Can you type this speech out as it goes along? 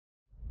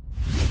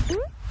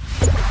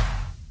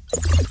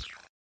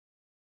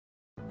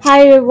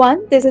Hi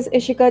everyone, this is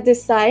Ishika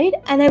this side,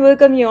 and I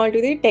welcome you all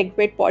to the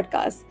TechBit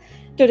podcast.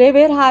 Today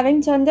we're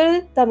having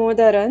Chander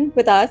Damodaran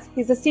with us.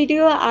 He's the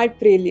CTO at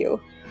Brillio.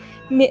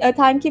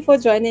 Thank you for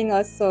joining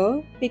us,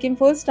 sir. We can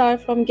first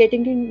start from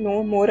getting to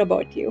know more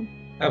about you.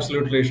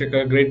 Absolutely,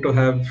 Shikha. Great to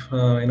have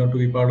to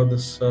be part of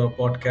this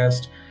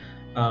podcast.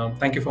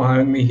 Thank you for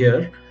having me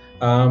here.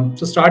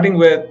 So starting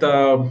with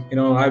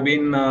I've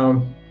been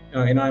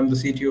I'm the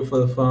CTO for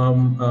the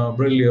firm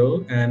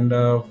Brillio, and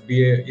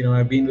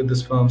I've been with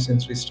this firm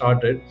since we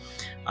started.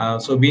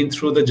 So been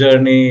through the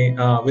journey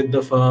with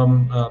the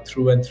firm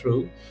through and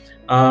through.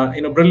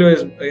 Brillio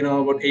is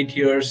about 8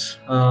 years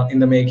in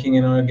the making.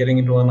 Getting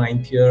into a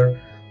ninth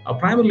year.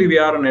 Primarily, we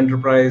are an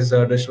enterprise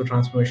digital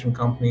transformation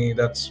company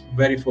that's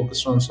very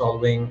focused on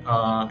solving,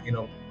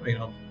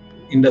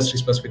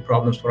 industry-specific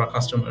problems for our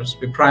customers.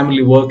 We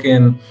primarily work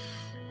in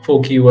four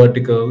key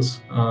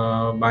verticals: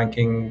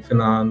 banking,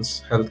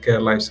 finance, healthcare,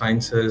 life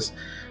sciences,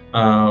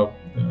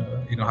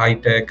 high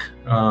tech,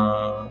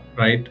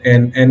 right?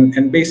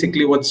 And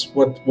basically, what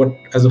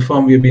as a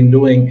firm we've been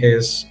doing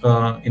is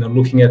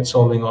looking at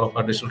solving all of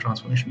our digital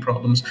transformation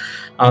problems.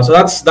 So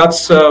that's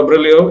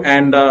Brillio,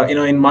 and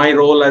in my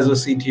role as a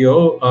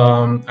CTO,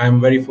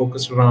 I'm very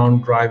focused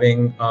around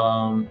driving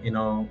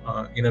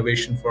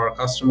innovation for our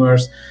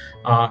customers,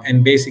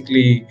 and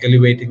basically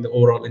elevating the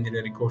overall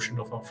engineering quotient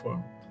of our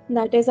firm.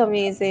 That is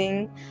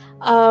amazing.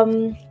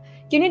 Um,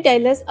 can you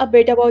tell us a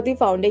bit about the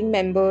founding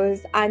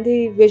members and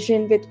the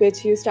vision with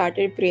which you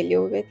started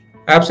Brillio with?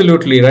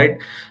 Absolutely right.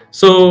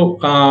 So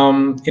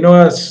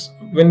as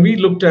when we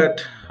looked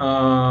at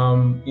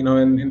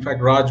in fact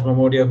Raj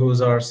Mamodia,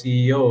 who's our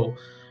CEO,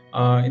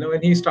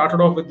 when he started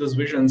off with this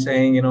vision,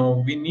 saying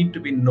we need to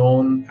be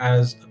known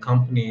as a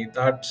company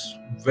that's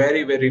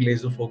very very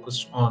laser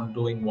focused on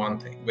doing one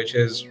thing, which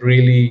is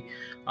really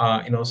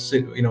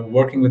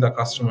working with our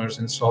customers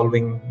and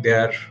solving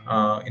their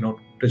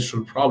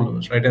digital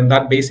problems, right? And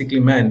that basically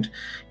meant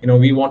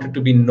we wanted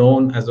to be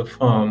known as a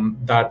firm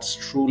that's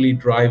truly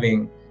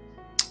driving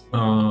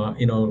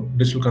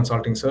digital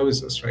consulting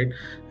services, right?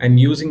 And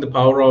using the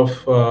power of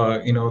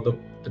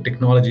the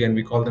technology, and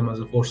we call them as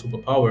the four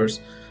superpowers,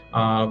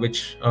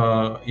 which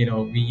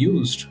we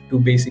used to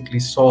basically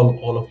solve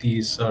all of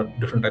these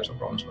different types of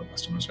problems for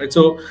customers, right?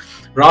 So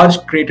Raj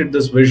created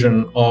this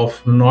vision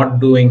of not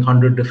doing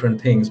 100 different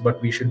things,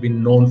 but we should be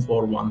known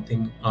for one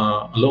thing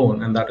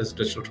alone, and that is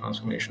digital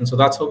transformation. So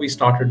that's how we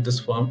started this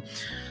firm.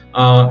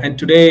 And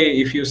today,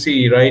 if you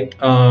see, right,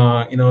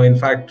 in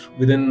fact,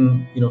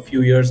 within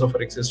few years of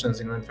our existence,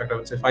 in fact, I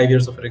would say 5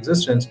 years of our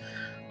existence,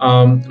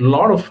 a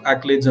lot of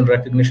accolades and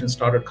recognition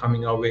started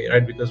coming our way,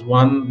 right? Because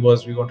one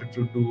was we wanted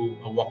to do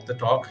a walk the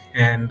talk,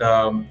 and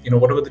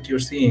whatever that you're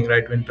seeing,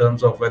 right, in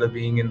terms of whether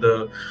being in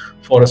the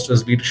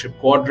Forrester's leadership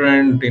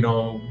quadrant,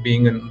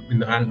 being in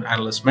the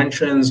analyst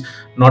mentions,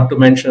 not to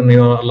mention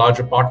a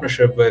larger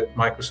partnership with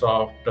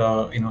Microsoft,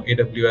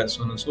 AWS,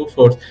 so on and so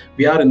forth.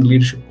 We are in the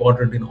leadership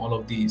quadrant in all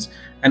of these,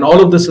 and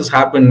all of this has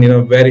happened in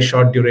a very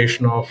short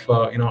duration of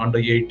under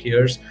 8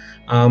 years.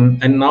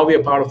 And now we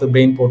are part of the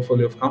Bain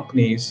portfolio of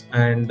companies,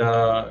 and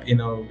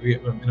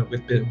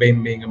with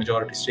Bain being a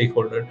majority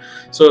stakeholder.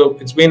 So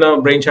it's been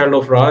a brainchild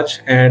of Raj,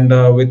 and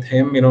with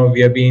him, we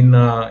have been,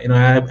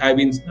 I've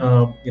been,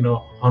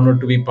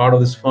 honored to be part of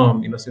this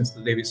firm, since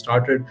the day we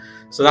started.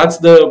 So that's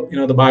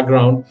the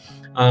background.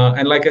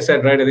 And like I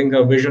said, right, I think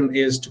our vision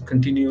is to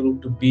continue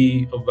to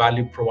be a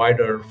value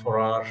provider for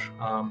our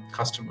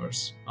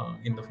customers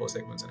in the four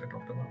segments that I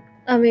talked about.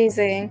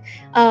 Amazing.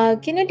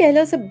 Can you tell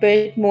us a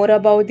bit more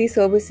about the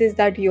services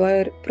that you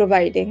are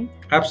providing?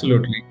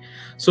 Absolutely.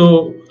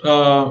 So,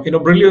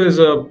 Brillio is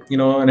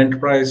an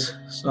enterprise,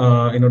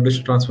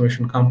 digital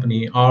transformation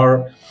company.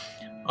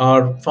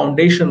 Our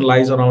foundation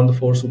lies around the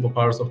four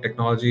superpowers of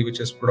technology, which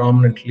is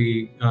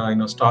predominantly,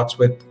 starts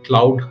with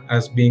cloud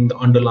as being the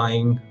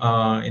underlying,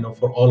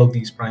 for all of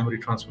these primary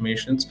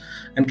transformations,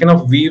 and kind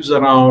of weaves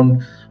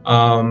around,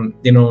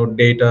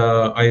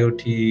 data,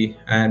 IoT,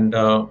 and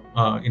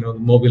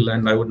mobile.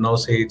 And I would now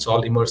say it's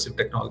all immersive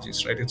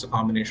technologies, right? It's a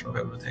combination of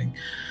everything.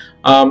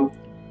 Um,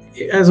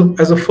 as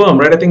a firm,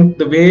 right, I think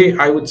the way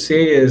I would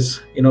say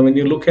is, when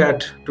you look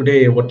at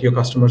today what your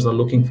customers are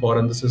looking for,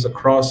 and this is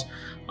across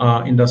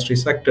industry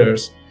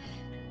sectors,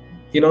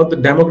 the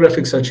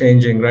demographics are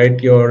changing, right?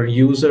 Your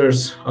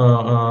users,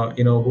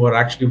 who are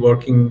actually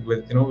working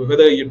with,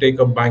 whether you take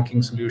a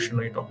banking solution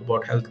or you talk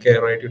about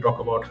healthcare, right? You talk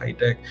about high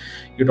tech,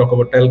 you talk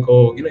about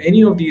telco,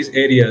 any of these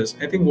areas.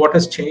 I think what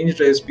has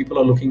changed is people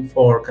are looking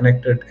for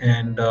connected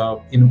and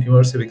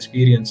immersive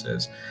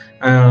experiences.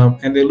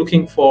 And they're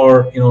looking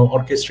for,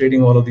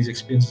 orchestrating all of these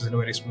experiences in a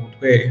very smooth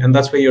way. And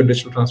that's where your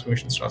digital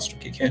transformation starts to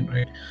kick in,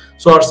 right?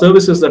 So our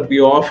services that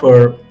we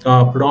offer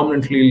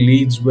predominantly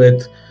leads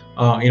with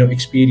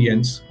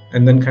experience,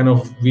 and then kind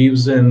of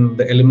weaves in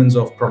the elements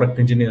of product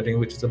engineering,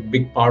 which is a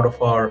big part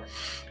of our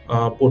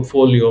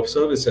portfolio of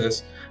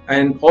services.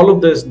 And all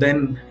of this,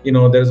 then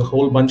there's a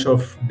whole bunch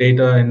of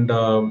data and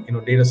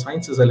data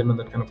sciences element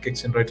that kind of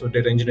kicks in, right? So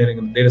data engineering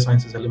and data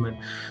sciences element.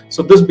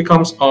 So this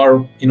becomes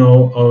our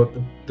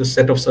the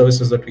set of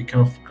services that we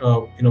kind of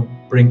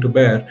bring to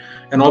bear.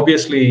 And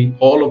obviously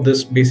all of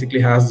this basically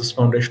has this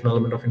foundational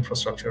element of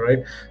infrastructure,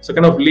 right? So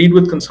kind of lead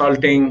with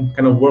consulting,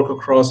 kind of work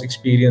across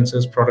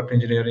experiences, product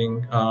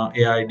engineering,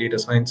 AI, data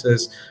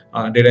sciences,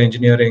 data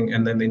engineering,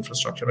 and then the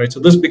infrastructure, right? So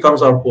this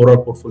becomes our overall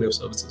portfolio of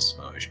services,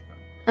 Ishika.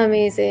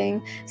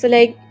 Amazing. So,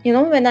 like,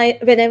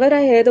 whenever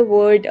I hear the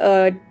word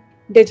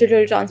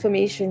digital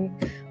transformation,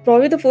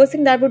 probably the first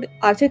thing that would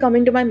actually come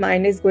into my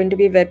mind is going to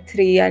be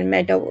Web3 and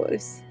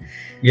Metaverse.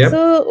 Yep.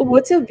 So,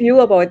 what's your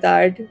view about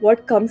that?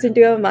 What comes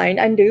into your mind,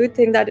 and do you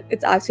think that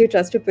it's actually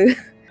trustable?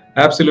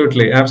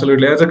 Absolutely,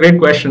 absolutely. That's a great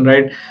question,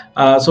 right?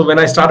 So when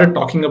I started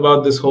talking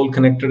about this whole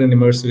connected and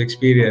immersive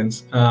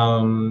experience,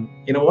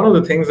 one of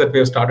the things that we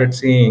have started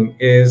seeing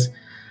is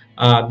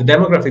the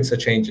demographics are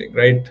changing,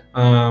 right?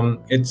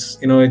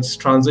 It's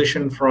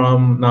transition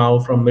from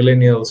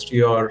millennials to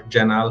your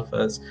Gen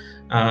Alphas,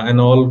 and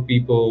all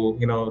people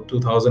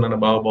 2000 and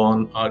above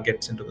born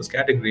gets into this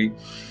category.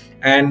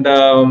 And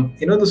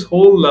this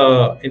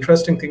whole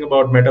interesting thing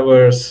about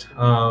metaverse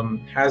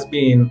has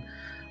been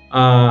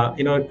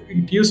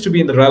it used to be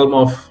in the realm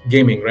of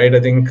gaming, right?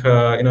 I think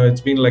it's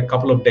been like a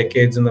couple of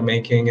decades in the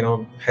making.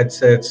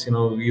 Headsets,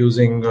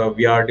 using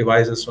VR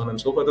devices, so on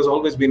and so forth, has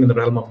always been in the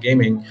realm of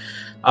gaming.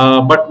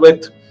 But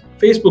with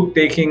Facebook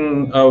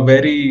taking a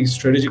very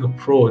strategic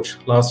approach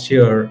last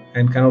year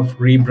and kind of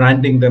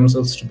rebranding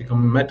themselves to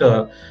become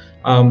Meta,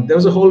 there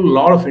was a whole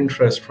lot of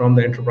interest from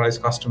the enterprise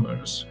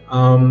customers.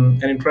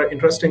 And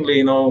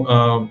interestingly, we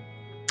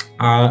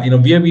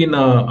have been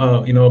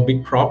a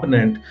big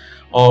proponent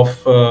of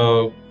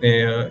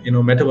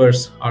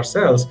metaverse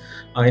ourselves.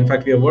 In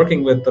fact, we are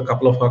working with a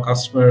couple of our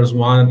customers.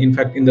 One, in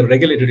fact, in the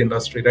regulated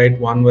industry, right?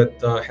 One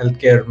with a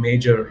healthcare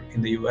major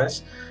in the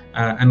US,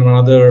 and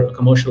another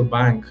commercial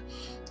bank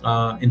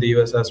in the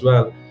US as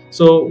well.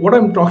 So what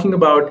I'm talking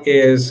about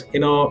is,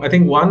 I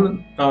think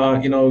one,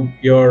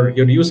 your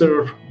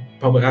user,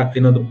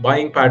 the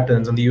buying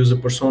patterns and the user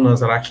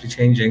personas are actually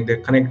changing.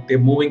 They're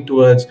moving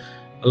towards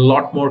a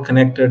lot more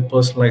connected,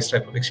 personalized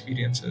type of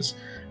experiences.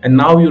 And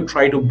now you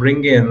try to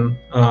bring in,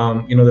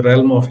 the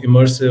realm of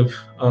immersive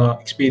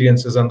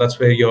experiences, and that's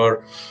where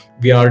your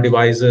VR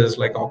devices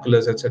like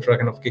Oculus, etc.,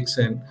 kind of kicks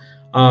in.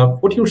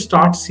 What you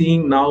start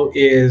seeing now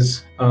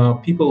is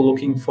people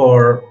looking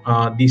for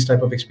these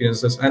type of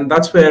experiences, and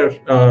that's where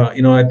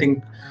I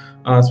think,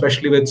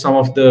 especially with some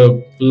of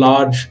the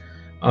large,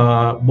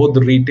 both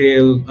the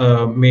retail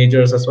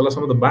majors as well as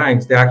some of the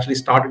banks, they actually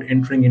started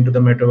entering into the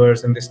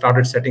metaverse, and they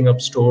started setting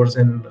up stores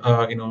and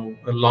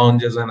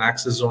lounges and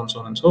access zones, so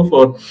on and so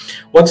forth.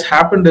 What's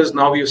happened is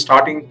now we're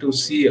starting to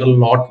see a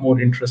lot more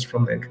interest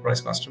from the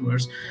enterprise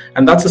customers,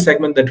 and that's a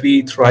segment that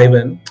we thrive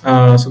in.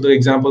 So the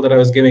example that I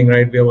was giving,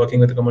 right, we are working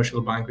with a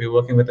commercial bank, we're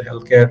working with the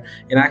healthcare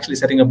in actually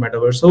setting up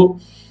metaverse. So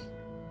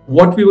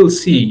what we will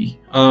see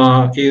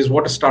is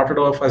what started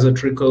off as a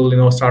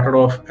trickle, started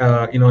off,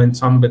 in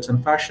some bits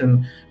and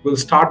fashion, will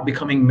start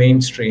becoming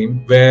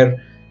mainstream,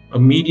 where a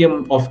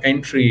medium of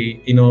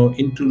entry,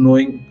 into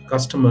knowing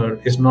customer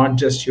is not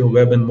just your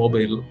web and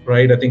mobile,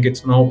 right? I think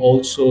it's now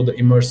also the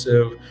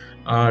immersive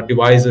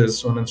devices,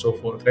 so on and so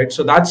forth, right?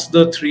 So that's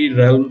the three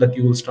realm that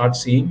you will start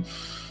seeing.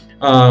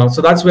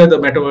 So that's where the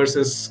metaverse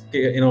is,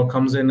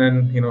 comes in,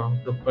 and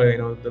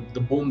the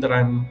boom that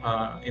I'm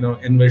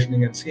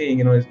envisioning and seeing,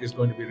 is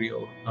going to be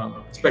real,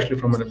 especially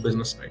from a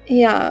business side.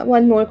 Yeah,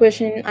 one more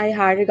question I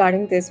had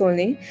regarding this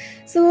only.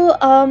 So,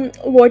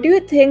 what do you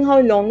think? How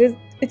long is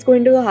it's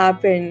going to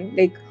happen?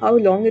 Like, how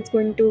long it's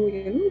going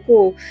to,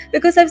 go?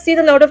 Because I've seen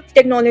a lot of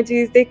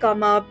technologies, they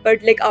come up,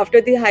 but like after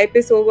the hype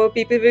is over,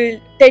 people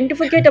will tend to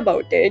forget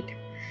about it.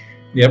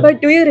 Yep.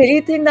 But do you really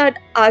think that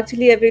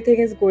actually everything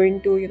is going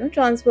to,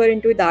 transfer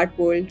into that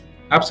world?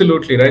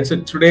 Absolutely, right.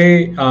 So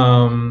today,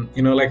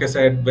 like I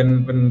said,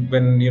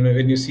 when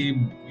you see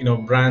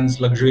brands,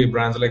 luxury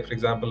brands, like for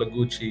example a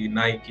Gucci,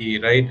 Nike,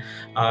 right?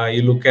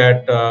 You look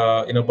at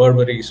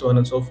Burberry, so on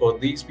and so forth.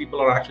 These people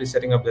are actually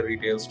setting up their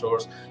retail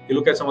stores. You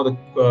look at some of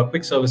the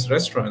quick service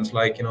restaurants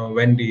like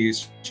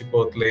Wendy's,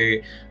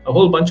 Chipotle, a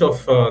whole bunch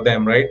of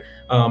them, right?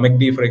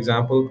 McD, for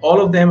example. All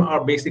of them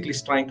are basically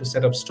trying to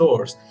set up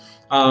stores.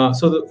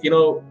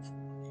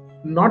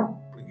 Not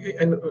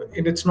and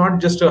it's not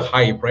just a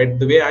hype, right?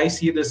 The way I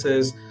see this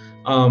is,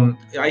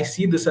 I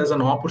see this as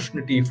an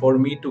opportunity for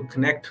me to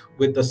connect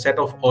with a set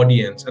of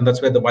audience, and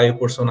that's where the bio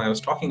persona I was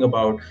talking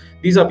about.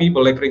 These are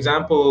people like, for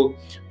example,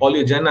 all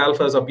your Gen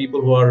Alphas are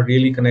people who are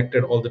really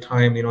connected all the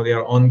time. They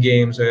are on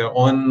games, they are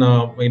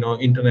on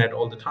internet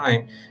all the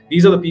time.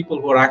 These are the people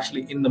who are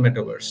actually in the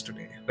metaverse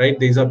today, right?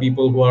 These are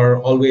people who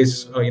are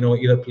always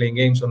either playing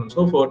games, so on and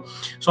so forth.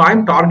 So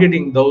I'm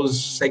targeting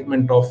those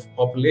segment of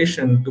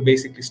population to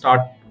basically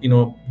start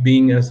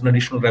being as an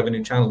additional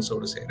revenue channel, so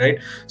to say, right?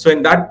 So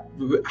in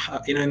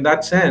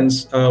that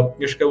sense,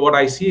 Yashika, what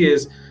I see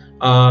is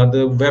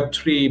the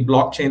Web3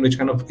 blockchain, which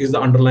kind of is the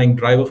underlying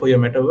driver for your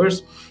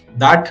metaverse.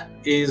 That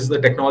is the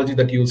technology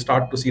that you will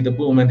start to see the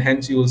boom, and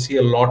hence you will see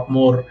a lot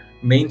more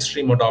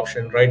mainstream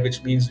adoption, right?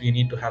 Which means we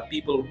need to have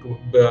people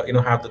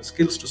to have the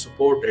skills to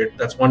support it.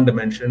 That's one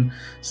dimension.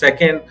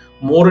 Second,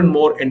 more and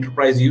more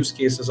enterprise use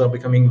cases are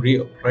becoming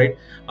real, right,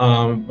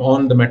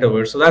 on the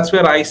metaverse. So that's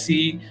where I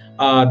see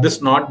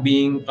this not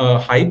being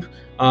hype,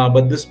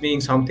 but this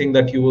being something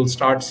that you will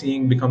start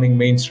seeing becoming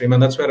mainstream.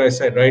 And that's where I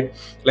said, right,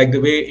 like the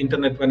way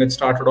internet when it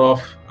started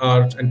off,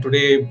 and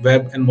today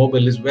web and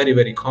mobile is very,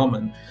 very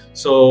common.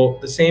 So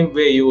the same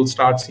way you will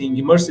start seeing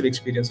immersive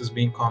experiences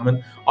being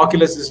common.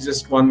 Oculus is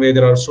just one way.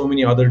 There are so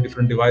many other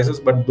different devices,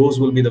 but those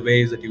will be the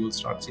ways that you will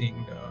start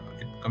seeing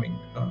it coming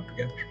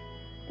together.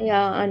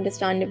 Yeah,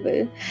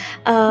 understandable.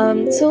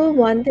 So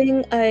one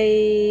thing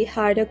I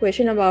had a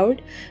question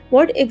about,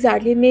 what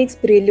exactly makes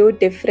Brillio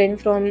different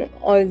from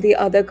all the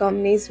other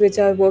companies which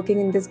are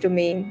working in this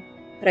domain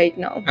right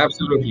now?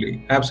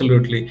 Absolutely,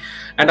 absolutely.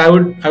 And I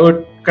would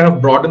kind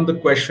of broaden the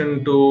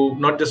question to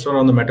not just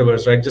around the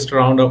metaverse, right? Just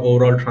around our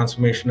overall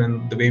transformation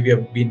and the way we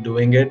have been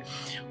doing it.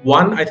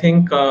 One, I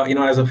think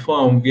as a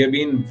firm, we have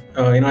been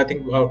I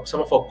think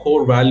some of our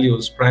core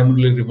values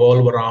primarily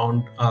revolve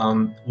around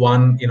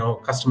one,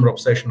 customer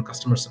obsession,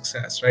 customer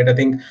success, right? I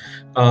think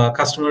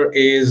customer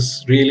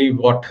is really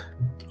what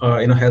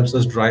helps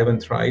us drive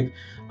and thrive.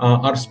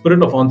 Our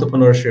spirit of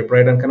entrepreneurship,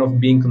 right, and kind of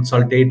being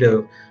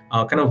consultative,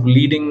 kind of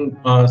leading,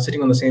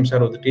 sitting on the same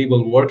side of the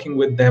table, working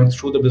with them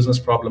through the business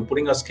problem,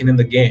 putting our skin in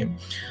the game,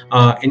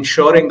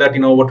 ensuring that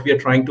what we are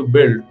trying to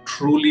build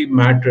truly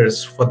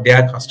matters for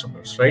their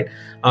customers, right?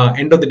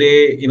 End of the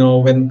day,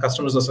 when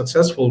customers are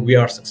successful, we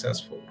are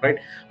successful, right?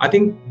 I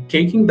think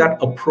taking that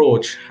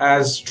approach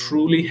has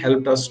truly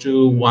helped us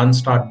to one,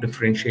 start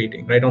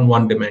differentiating, right, on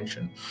one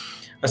dimension.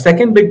 A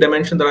second big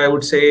dimension that I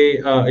would say,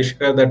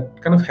 Ishika,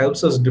 that kind of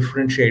helps us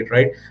differentiate,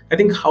 right? I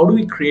think how do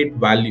we create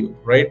value,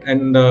 right?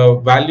 And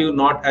value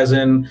not as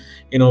in,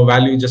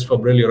 value just for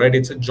Brillio, right?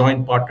 It's a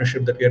joint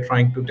partnership that we are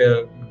trying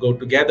to go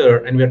together,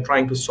 and we are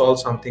trying to solve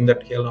something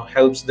that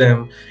helps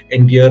them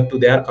endear to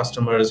their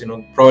customers,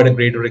 provide a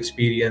greater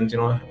experience,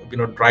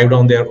 drive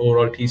down their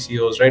overall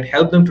TCOs, right?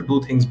 Help them to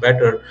do things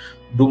better,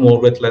 do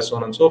more with less, so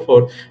on and so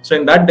forth. So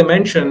in that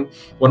dimension,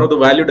 one of the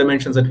value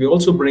dimensions that we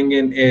also bring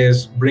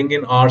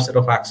in our set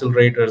of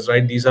accelerators,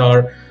 right? These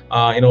are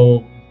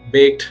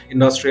baked,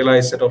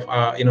 industrialized set of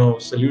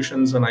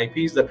solutions and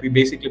IPs that we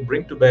basically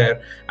bring to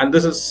bear, and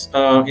this is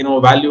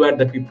value add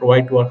that we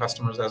provide to our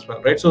customers as well,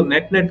 right? So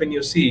net when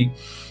you see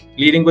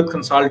leading with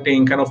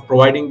consulting, kind of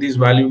providing these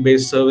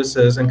value-based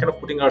services and kind of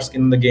putting our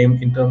skin in the game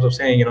in terms of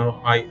saying,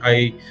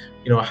 I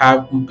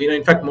have,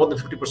 in fact, more than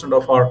 50%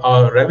 of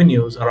our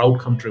revenues are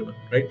outcome driven,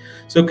 right?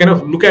 So kind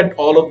of look at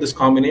all of this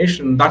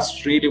combination.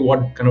 That's really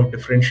what kind of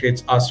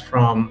differentiates us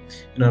from,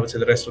 I would say,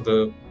 the rest of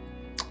the,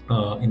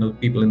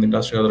 people in the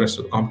industry or the rest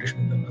of the competition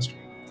in the industry.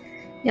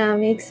 Yeah,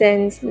 makes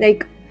sense.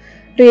 Like,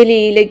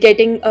 really, like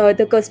getting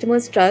the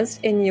customer's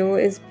trust in you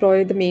is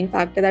probably the main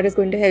factor that is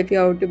going to help you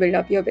out to build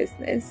up your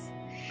business.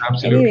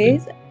 Absolutely.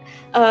 Anyways,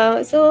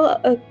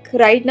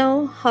 right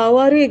now, how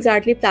are you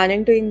exactly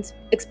planning to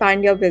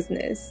expand your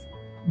business?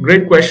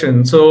 Great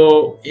question.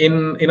 So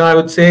I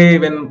would say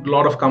when a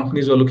lot of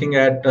companies were looking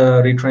at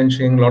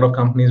retrenching, a lot of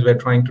companies were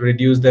trying to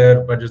reduce their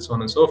budgets, so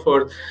on and so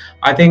forth.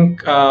 I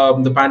think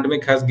the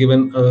pandemic has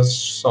given a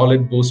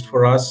solid boost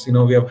for us.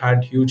 We have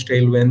had huge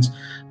tailwinds.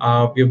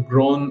 We have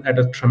grown at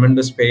a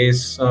tremendous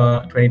pace.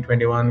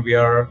 2021, we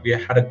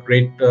had a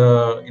great,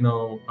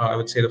 I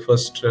would say the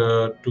first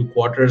 2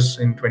 quarters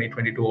in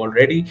 2022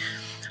 already.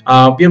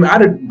 We have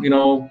added,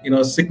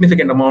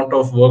 significant amount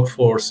of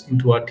workforce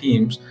into our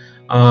teams.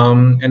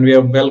 And we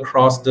have well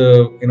crossed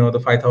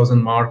the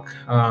 5,000 mark,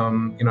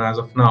 as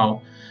of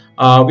now.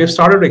 We have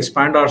started to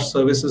expand our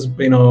services,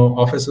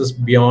 offices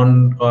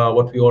beyond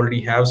what we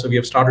already have. So we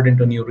have started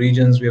into new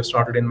regions. We have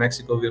started in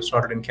Mexico. We have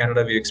started in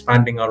Canada. We're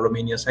expanding our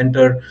Romania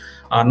center,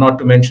 not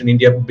to mention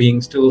India being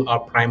still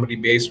our primary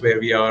base where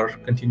we are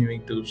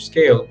continuing to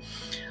scale.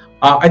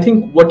 I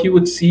think what you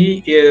would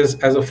see is,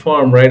 as a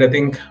firm, right, I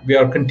think we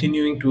are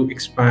continuing to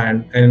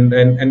expand, and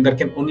that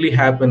can only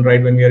happen,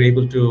 right, when we are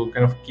able to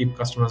kind of keep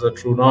customers at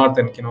true north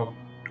and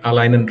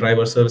align and drive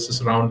our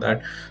services around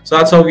that. So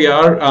that's how we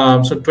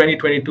are. So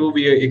 2022,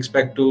 we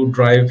expect to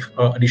drive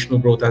additional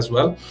growth as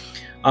well.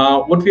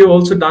 What we have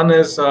also done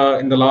is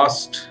in the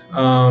last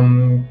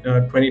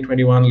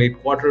 2021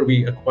 late quarter,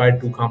 we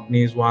acquired 2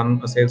 companies, one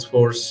a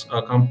Salesforce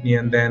company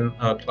and then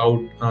a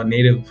cloud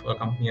native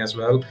company as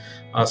well,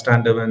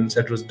 Standard and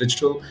Cetrus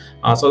Digital.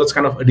 So that's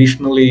kind of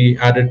additionally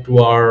added to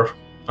our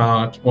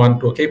to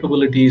our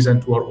capabilities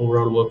and to our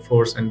overall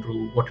workforce and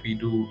to what we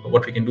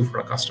can do for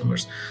our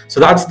customers. So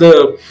that's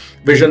the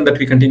vision that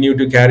we continue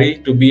to carry,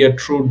 to be a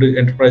true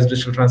enterprise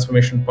digital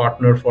transformation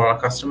partner for our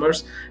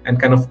customers and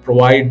kind of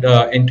provide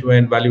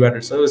end-to-end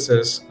value-added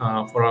services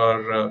for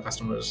our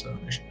customers.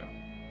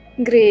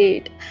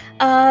 Great.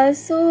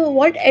 So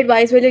what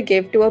advice will you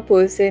give to a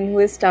person who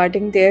is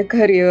starting their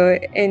career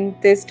in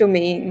this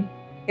domain,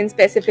 in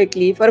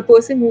specifically for a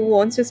person who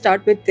wants to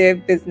start with their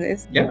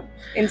business? Yeah.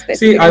 In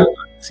specific.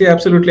 See,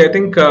 absolutely. I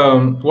think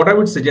what I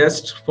would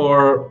suggest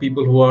for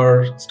people who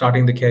are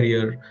starting the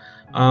career,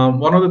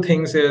 One of the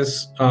things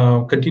is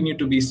continue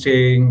to be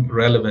staying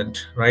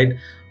relevant, right?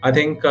 I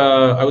think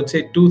I would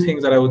say two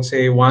things that I would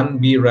say. One,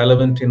 be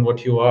relevant in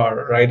what you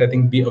are, right? I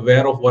think be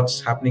aware of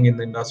what's happening in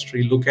the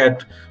industry. Look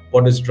at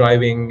what is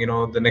driving,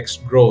 the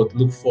next growth.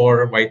 Look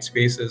for white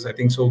spaces. I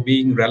think so.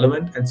 Being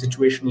relevant and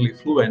situationally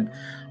fluent,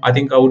 I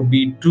think I would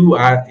be two,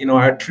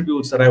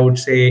 attributes that I would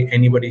say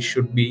anybody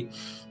should be.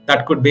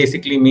 That could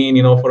basically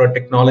mean, for a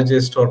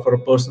technologist or for a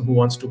person who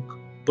wants to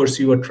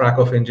pursue a track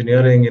of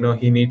engineering,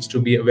 he needs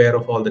to be aware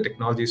of all the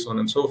technologies, so on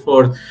and so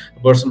forth. A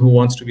person who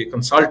wants to be a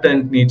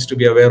consultant needs to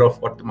be aware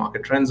of what the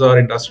market trends are,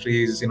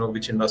 industries,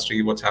 which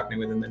industry, what's happening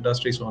within the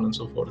industry, so on and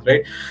so forth,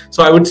 right?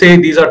 So I would say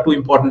these are two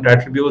important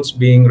attributes: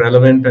 being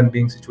relevant and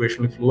being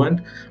situationally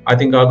fluent. I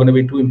think are going to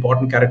be two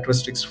important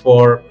characteristics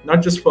for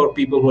not just for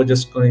people who are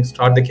just going to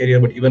start the career,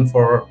 but even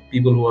for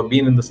people who have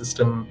been in the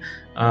system,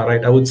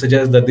 right? I would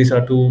suggest that these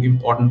are two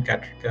important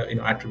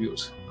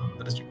attributes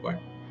that is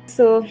required.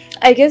 So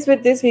I guess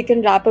with this, we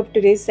can wrap up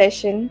today's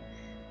session.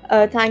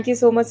 Thank you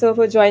so much, sir,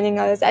 for joining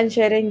us and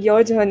sharing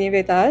your journey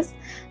with us.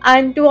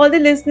 And to all the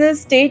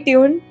listeners, stay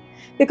tuned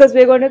because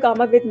we're going to come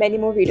up with many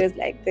more videos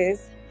like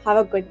this. Have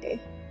a good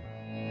day.